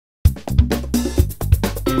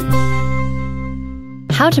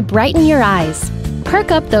how to brighten your eyes.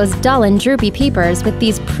 Perk up those dull and droopy peepers with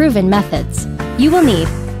these proven methods. You will need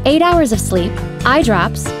 8 hours of sleep, eye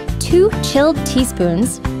drops, 2 chilled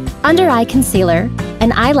teaspoons, under-eye concealer,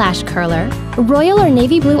 an eyelash curler, royal or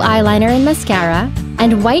navy blue eyeliner and mascara,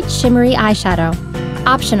 and white shimmery eyeshadow.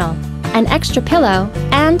 Optional, an extra pillow,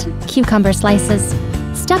 and cucumber slices.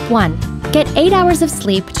 Step 1. Get 8 hours of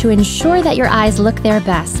sleep to ensure that your eyes look their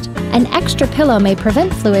best. An extra pillow may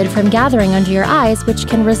prevent fluid from gathering under your eyes, which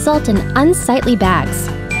can result in unsightly bags.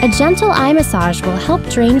 A gentle eye massage will help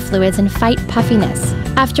drain fluids and fight puffiness.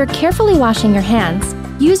 After carefully washing your hands,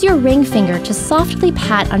 use your ring finger to softly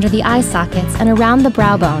pat under the eye sockets and around the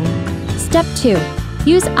brow bone. Step 2.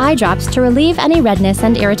 Use eye drops to relieve any redness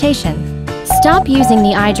and irritation. Stop using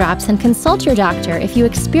the eye drops and consult your doctor if you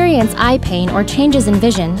experience eye pain or changes in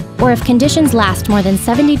vision, or if conditions last more than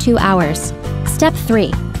 72 hours. Step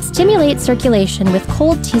 3. Stimulate circulation with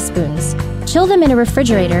cold teaspoons. Chill them in a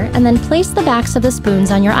refrigerator and then place the backs of the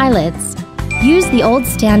spoons on your eyelids. Use the old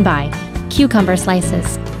standby, cucumber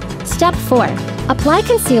slices. Step 4. Apply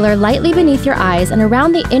concealer lightly beneath your eyes and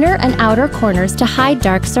around the inner and outer corners to hide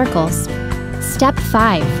dark circles. Step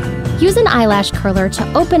 5. Use an eyelash curler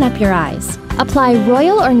to open up your eyes. Apply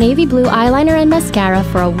royal or navy blue eyeliner and mascara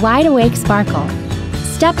for a wide-awake sparkle.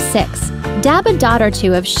 Step 6. Dab a dot or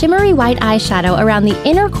two of shimmery white eyeshadow around the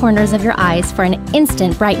inner corners of your eyes for an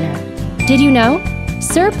instant brightener. Did you know?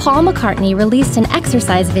 Sir Paul McCartney released an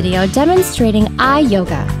exercise video demonstrating eye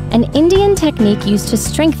yoga, an Indian technique used to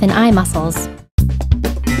strengthen eye muscles.